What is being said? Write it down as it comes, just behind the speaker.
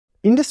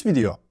In this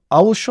video, I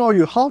will show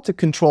you how to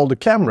control the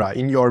camera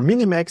in your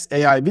MiniMax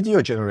AI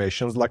video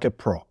generations like a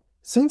pro.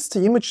 Since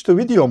the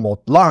image-to-video mode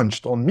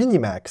launched on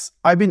Minimax,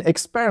 I've been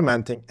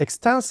experimenting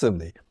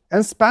extensively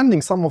and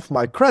spending some of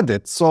my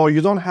credit so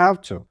you don't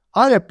have to.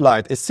 I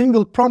applied a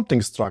single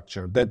prompting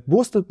structure that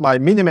boosted my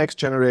Minimax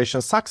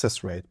generation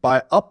success rate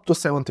by up to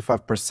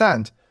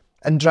 75%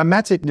 and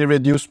dramatically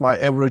reduced my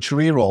average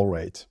reroll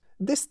rate.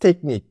 This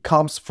technique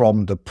comes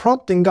from the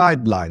prompting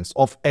guidelines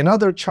of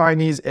another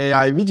Chinese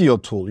AI video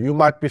tool you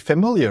might be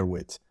familiar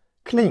with,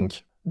 Kling.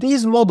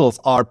 These models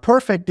are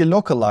perfectly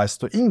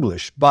localized to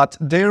English, but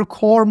their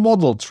core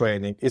model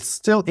training is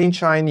still in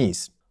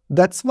Chinese.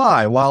 That's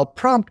why, while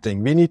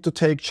prompting, we need to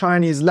take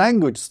Chinese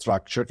language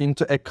structure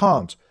into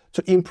account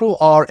to improve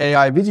our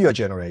AI video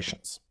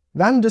generations.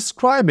 When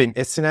describing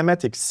a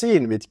cinematic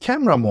scene with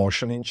camera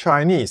motion in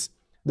Chinese,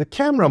 the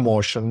camera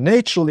motion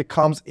naturally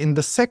comes in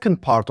the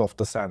second part of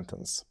the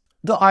sentence.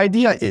 The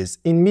idea is,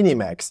 in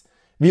Minimax,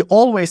 we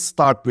always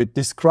start with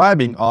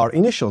describing our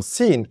initial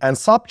scene and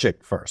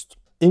subject first.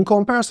 In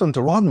comparison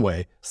to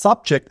runway,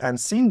 subject and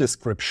scene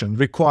description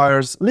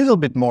requires a little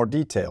bit more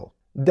detail.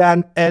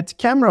 Then add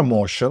camera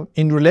motion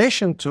in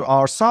relation to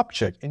our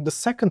subject in the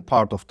second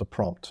part of the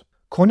prompt.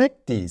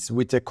 Connect these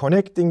with the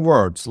connecting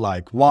words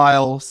like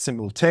while,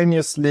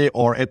 simultaneously,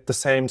 or at the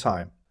same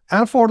time.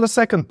 And for the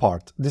second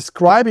part,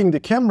 describing the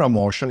camera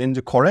motion in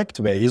the correct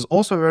way is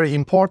also very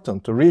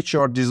important to reach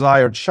your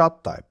desired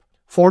shot type.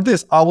 For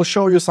this, I will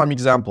show you some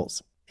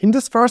examples. In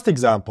this first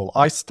example,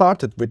 I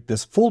started with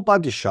this full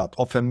body shot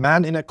of a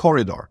man in a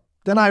corridor.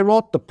 Then I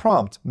wrote the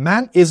prompt,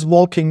 "Man is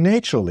walking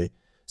naturally.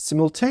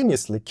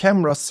 Simultaneously,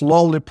 camera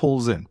slowly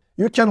pulls in."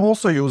 You can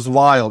also use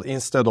while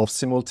instead of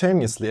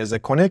simultaneously as a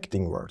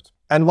connecting word.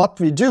 And what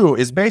we do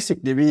is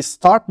basically we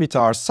start with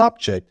our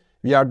subject,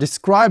 we are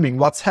describing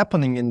what's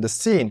happening in the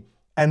scene,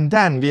 and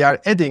then we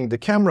are adding the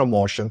camera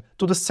motion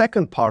to the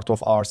second part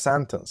of our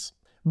sentence.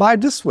 By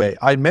this way,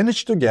 I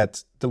managed to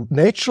get the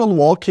natural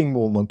walking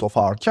movement of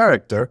our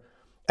character,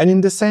 and in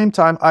the same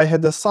time I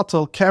had a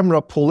subtle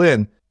camera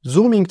pull-in,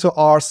 zooming to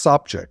our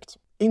subject.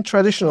 In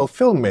traditional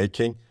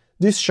filmmaking,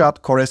 this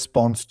shot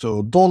corresponds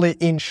to dolly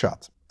in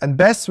shot. And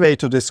best way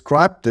to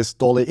describe this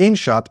dolly in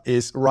shot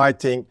is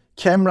writing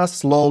camera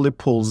slowly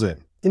pulls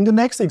in. In the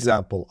next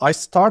example, I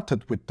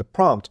started with the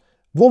prompt,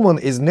 "Woman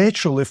is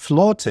naturally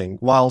floating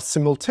while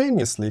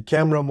simultaneously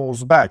camera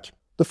moves back."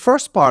 The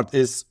first part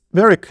is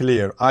very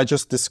clear, I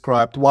just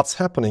described what's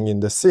happening in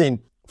the scene.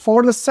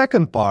 For the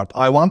second part,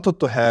 I wanted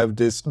to have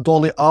this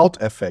dolly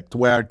out effect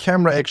where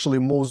camera actually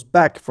moves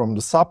back from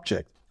the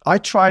subject. I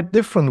tried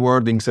different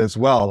wordings as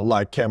well,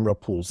 like camera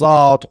pulls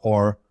out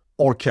or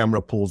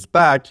camera pulls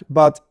back,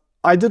 but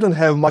I didn't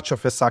have much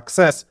of a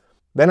success.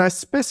 When I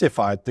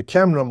specified the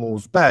camera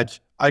moves back,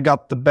 I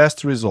got the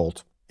best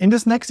result. In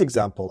this next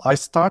example, I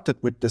started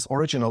with this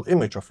original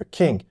image of a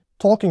king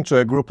talking to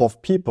a group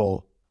of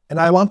people, and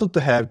I wanted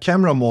to have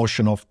camera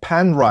motion of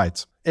pan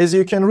right. As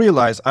you can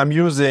realize, I'm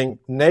using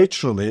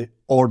naturally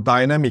or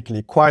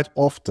dynamically quite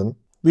often.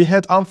 We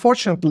had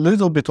unfortunately a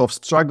little bit of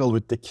struggle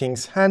with the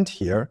king's hand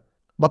here,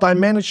 but I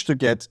managed to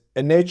get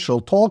a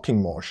natural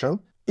talking motion.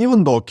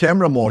 Even though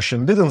camera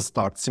motion didn't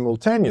start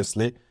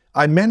simultaneously,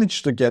 I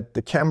managed to get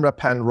the camera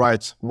pan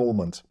right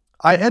movement.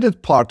 I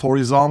added part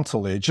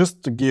horizontally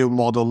just to give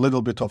model a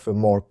little bit of a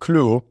more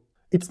clue.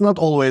 It's not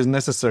always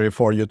necessary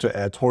for you to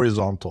add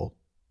horizontal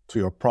to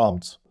your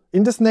prompts.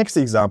 In this next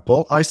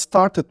example, I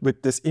started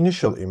with this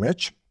initial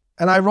image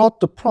and I wrote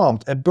the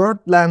prompt, "A bird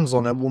lands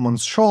on a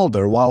woman's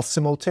shoulder while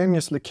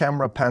simultaneously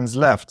camera pans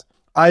left."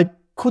 I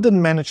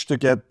couldn't manage to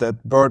get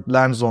that bird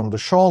lands on the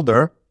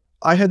shoulder.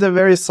 I had a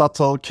very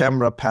subtle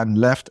camera pan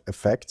left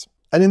effect.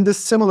 And in this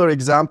similar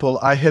example,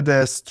 I had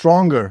a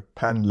stronger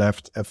pan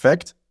left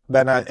effect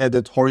when I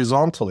added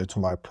horizontally to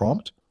my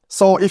prompt.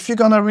 So if you're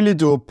gonna really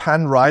do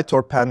pan right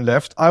or pan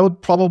left, I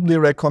would probably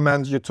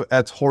recommend you to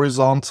add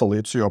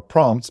horizontally to your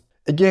prompt.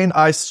 Again,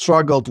 I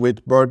struggled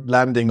with bird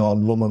landing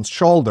on woman's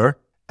shoulder.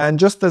 And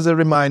just as a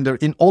reminder,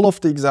 in all of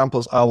the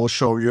examples I will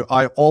show you,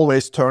 I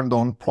always turned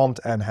on prompt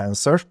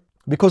enhancer,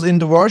 because in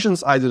the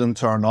versions I didn't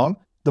turn on,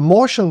 the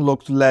motion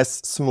looked less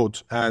smooth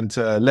and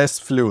less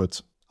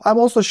fluid. I'm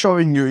also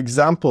showing you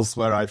examples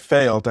where I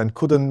failed and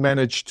couldn't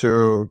manage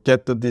to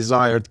get the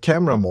desired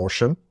camera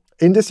motion.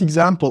 In this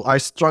example, I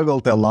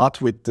struggled a lot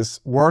with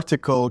this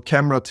vertical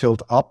camera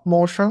tilt up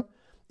motion.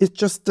 It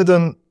just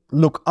didn't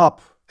look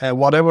up, and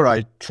whatever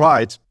I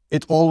tried,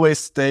 it always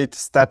stayed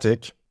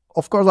static.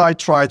 Of course, I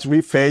tried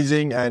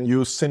rephasing and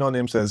used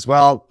synonyms as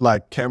well,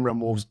 like camera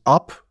moves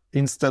up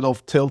instead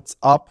of tilts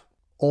up.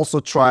 Also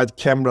tried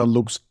camera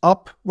looks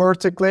up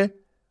vertically.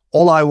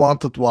 All I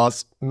wanted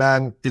was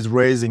man is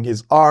raising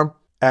his arm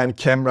and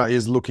camera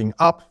is looking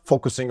up,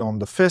 focusing on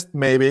the fist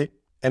maybe.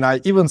 And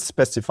I even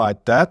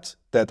specified that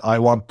I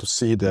want to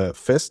see the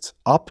fist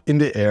up in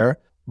the air.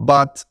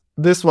 But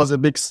this was a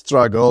big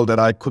struggle that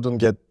I couldn't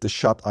get the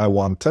shot I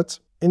wanted.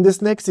 In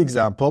this next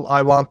example,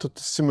 I wanted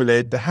to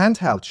simulate the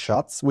handheld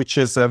shots, which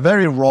is a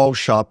very raw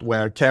shot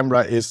where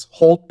camera is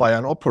held by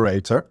an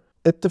operator.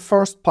 At the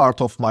first part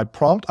of my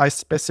prompt, I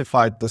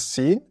specified the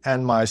scene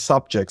and my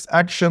subject's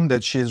action,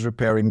 that she is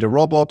repairing the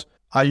robot.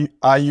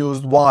 I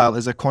used while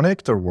as a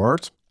connector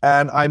word,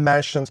 and I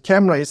mentioned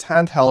camera is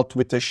handheld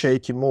with a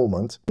shaky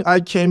movement. I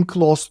came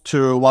close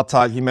to what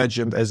I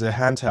imagined as a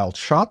handheld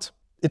shot.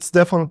 It's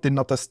definitely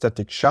not a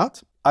static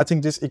shot. I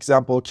think this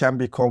example can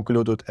be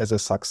concluded as a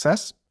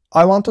success.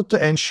 I wanted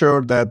to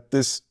ensure that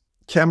this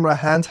camera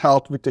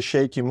handheld with the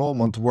shaky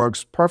movement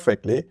works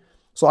perfectly,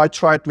 so I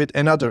tried with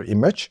another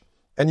image,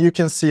 and you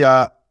can see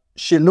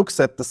she looks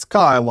at the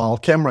sky while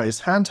camera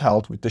is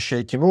handheld with the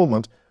shaky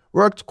movement.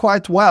 Worked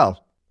quite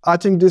well. I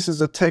think this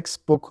is a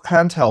textbook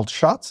handheld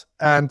shot,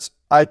 and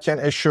I can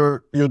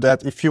assure you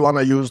that if you want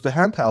to use the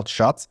handheld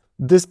shots,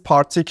 this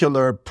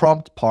particular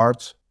prompt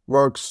part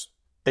works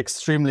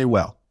extremely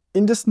well.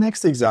 In this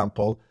next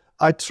example,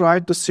 I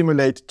tried to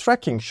simulate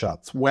tracking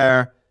shots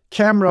where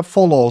camera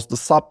follows the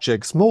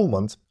subject's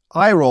movement.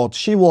 I wrote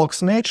she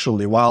walks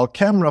naturally while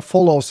camera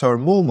follows her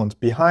movement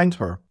behind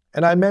her,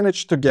 and I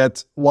managed to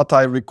get what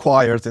I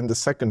required in the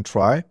second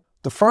try.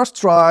 The first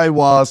try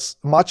was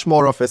much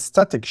more of a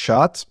static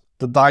shot.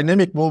 The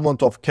dynamic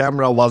movement of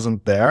camera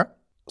wasn't there,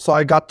 so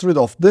I got rid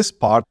of this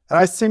part and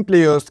I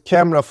simply used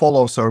camera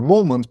follows her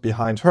movement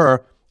behind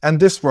her, and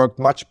this worked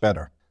much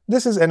better.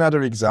 This is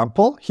another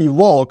example. He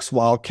walks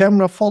while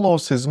camera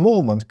follows his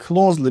movement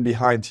closely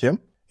behind him.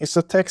 It's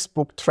a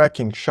textbook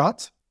tracking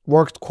shot.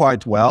 Worked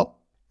quite well.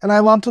 And I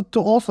wanted to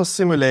also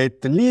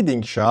simulate the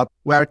leading shot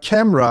where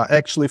camera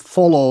actually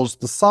follows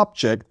the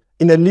subject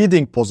in a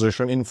leading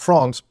position in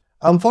front.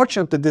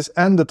 Unfortunately, this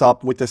ended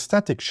up with a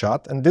static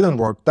shot and didn't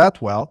work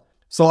that well.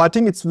 So I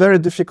think it's very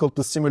difficult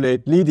to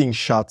simulate leading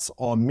shots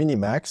on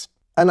Minimax.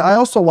 And I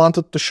also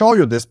wanted to show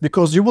you this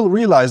because you will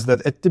realize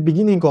that at the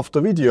beginning of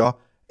the video,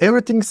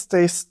 everything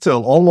stays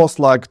still, almost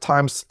like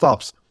time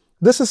stops.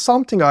 This is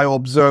something I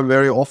observe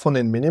very often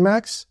in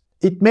Minimax.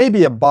 It may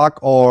be a bug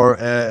or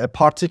a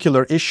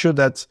particular issue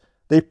that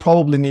they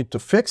probably need to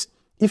fix.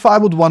 If I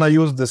would want to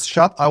use this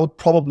shot, I would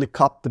probably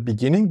cut the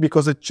beginning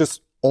because it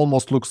just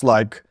almost looks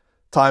like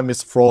time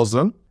is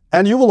frozen.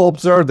 And you will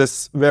observe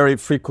this very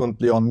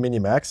frequently on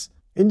Minimax.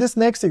 In this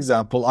next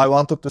example, I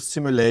wanted to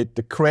simulate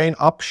the crane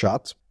up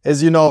shot.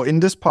 As you know, in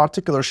this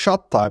particular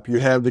shot type, you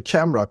have the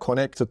camera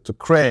connected to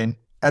crane,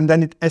 and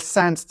then it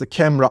ascends the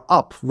camera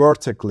up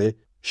vertically,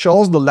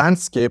 shows the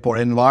landscape or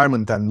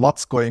environment and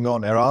what's going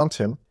on around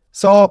him.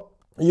 So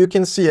you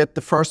can see at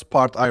the first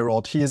part I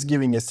wrote, he is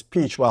giving a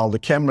speech while the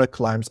camera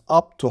climbs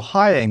up to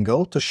high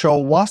angle to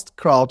show vast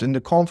crowd in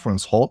the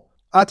conference hall.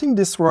 I think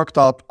this worked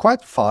out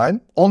quite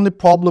fine. Only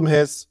problem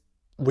is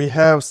we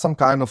have some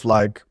kind of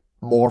like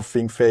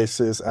morphing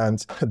faces, and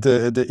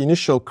the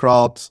initial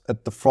crowd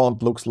at the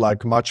front looks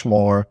like much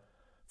more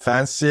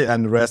fancy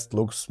and rest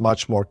looks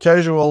much more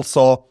casual.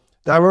 So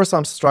there were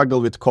some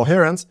struggle with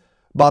coherence,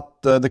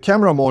 but the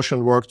camera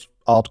motion worked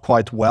out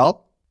quite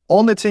well.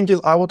 Only thing is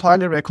I would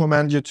highly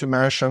recommend you to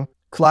mention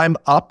climb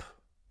up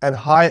and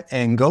high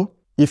angle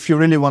if you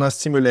really want to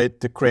simulate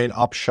the crane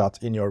up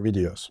shot in your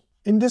videos.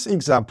 In this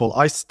example,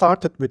 I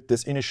started with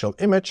this initial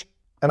image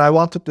and I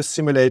wanted to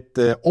simulate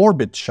the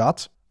orbit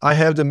shot. I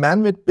have the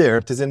man with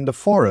beard is in the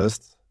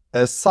forest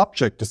as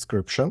subject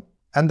description,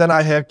 and then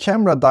I have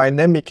camera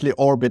dynamically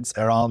orbits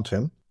around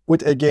him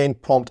with again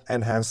prompt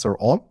enhancer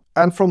on.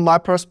 And from my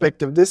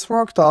perspective, this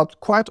worked out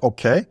quite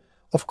okay.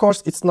 Of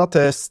course, it's not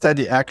a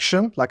steady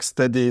action, like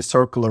steady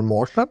circular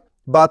motion,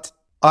 but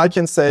I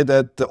can say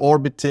that the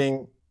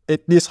orbiting,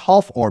 at least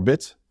half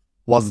orbit,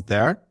 was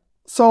there.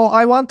 So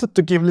I wanted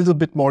to give a little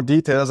bit more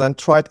details and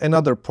tried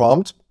another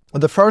prompt.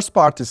 The first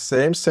part is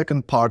same,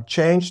 second part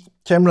changed.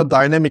 Camera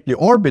dynamically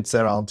orbits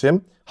around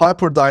him,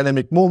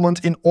 hyperdynamic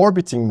movement in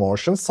orbiting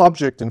motion,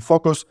 subject in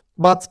focus,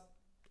 but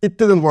it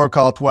didn't work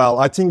out well.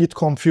 I think it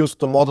confused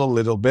the model a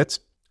little bit,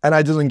 and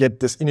I didn't get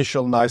this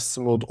initial nice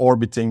smooth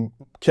orbiting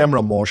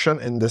camera motion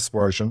in this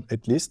version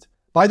at least.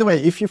 By the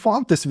way, if you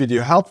found this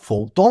video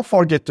helpful, don't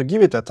forget to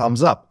give it a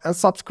thumbs up and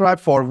subscribe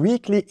for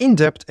weekly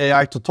in-depth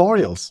AI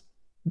tutorials.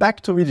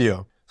 Back to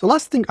video. The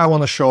last thing I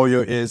want to show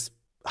you is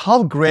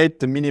how great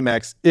the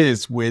Minimax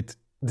is with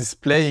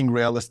displaying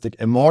realistic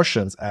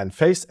emotions and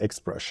face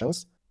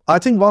expressions. I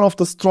think one of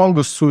the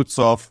strongest suits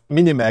of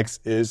Minimax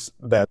is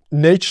that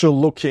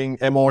natural-looking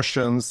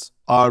emotions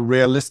are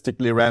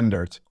realistically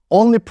rendered.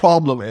 Only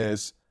problem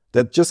is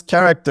that just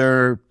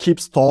character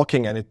keeps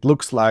talking and it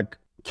looks like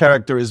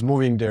character is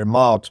moving their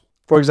mouth.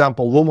 For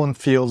example, woman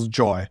feels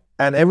joy.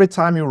 And every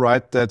time you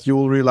write that, you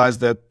will realize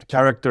that the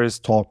character is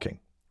talking,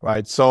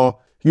 right? So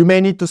you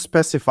may need to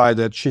specify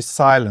that she's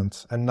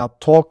silent and not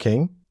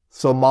talking,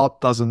 so mouth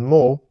doesn't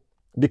move,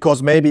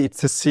 because maybe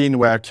it's a scene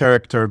where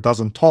character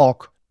doesn't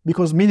talk,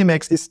 because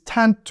Minimax is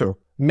tend to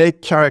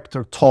make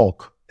character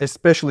talk,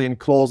 especially in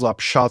close-up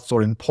shots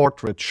or in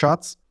portrait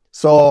shots.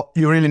 So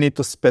you really need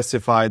to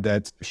specify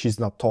that she's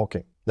not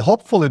talking.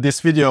 Hopefully this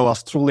video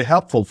was truly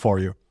helpful for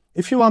you.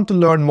 If you want to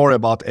learn more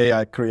about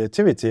AI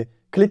creativity,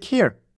 click here.